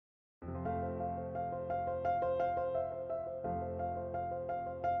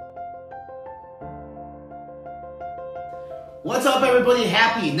What's up, everybody?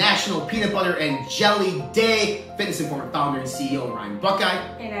 Happy National Peanut Butter and Jelly Day. Fitness Informant founder and CEO Ryan Buckeye.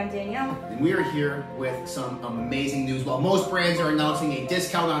 And I'm Danielle. And we are here with some amazing news. While most brands are announcing a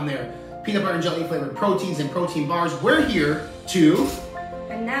discount on their peanut butter and jelly flavored proteins and protein bars, we're here to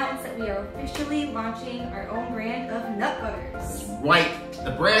announce that we are officially launching our own brand of nut butters. Right.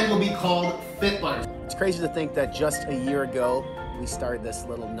 The brand will be called Fit Butters. It's crazy to think that just a year ago, we started this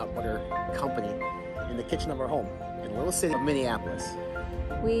little nut butter company in the kitchen of our home in the little city of Minneapolis.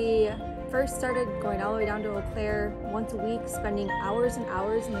 We first started going all the way down to Eau Claire once a week, spending hours and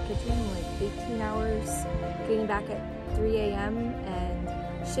hours in the kitchen, like 18 hours, getting back at 3 a.m.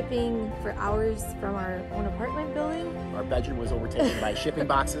 and shipping for hours from our own apartment building. Our bedroom was overtaken by shipping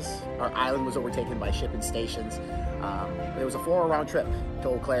boxes. Our island was overtaken by shipping stations. It was a 4-hour round trip to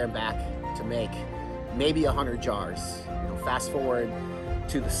Eau Claire and back to make maybe 100 jars. Fast forward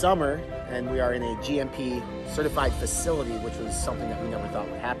to the summer, and we are in a GMP certified facility, which was something that we never thought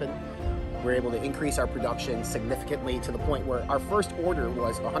would happen. We're able to increase our production significantly to the point where our first order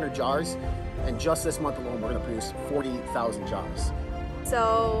was 100 jars, and just this month alone, we're going to produce 40,000 jars.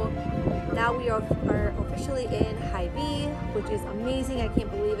 So now we are officially in Hy-Vee, which is amazing. I can't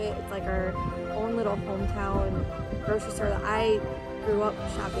believe it. It's like our own little hometown grocery store that I grew up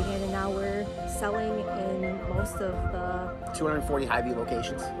shopping in, and now we're selling in most of the 240 Hy-Vee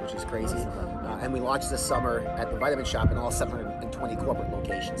locations, which is crazy. And we launched this summer at the Vitamin Shop in all 720 corporate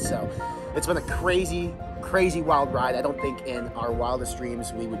locations. So it's been a crazy, crazy wild ride. I don't think in our wildest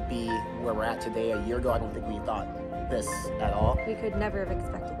dreams we would be where we're at today. A year ago, I don't think we thought this at all. We could never have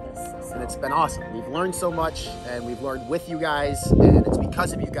expected this. So. And it's been awesome. We've learned so much, and we've learned with you guys, and it's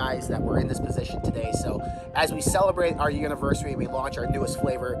because of you guys that we're in this position today. So as we celebrate our anniversary, we launch our newest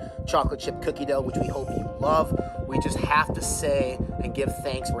flavor, chocolate chip cookie dough, which we hope you love. We just have to say and give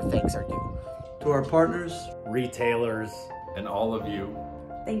thanks where thanks are due. To our partners, retailers, and all of you.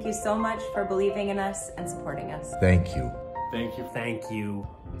 Thank you so much for believing in us and supporting us. thank you. Thank you. Thank you.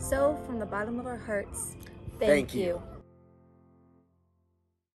 So from the bottom of our hearts, Thank you.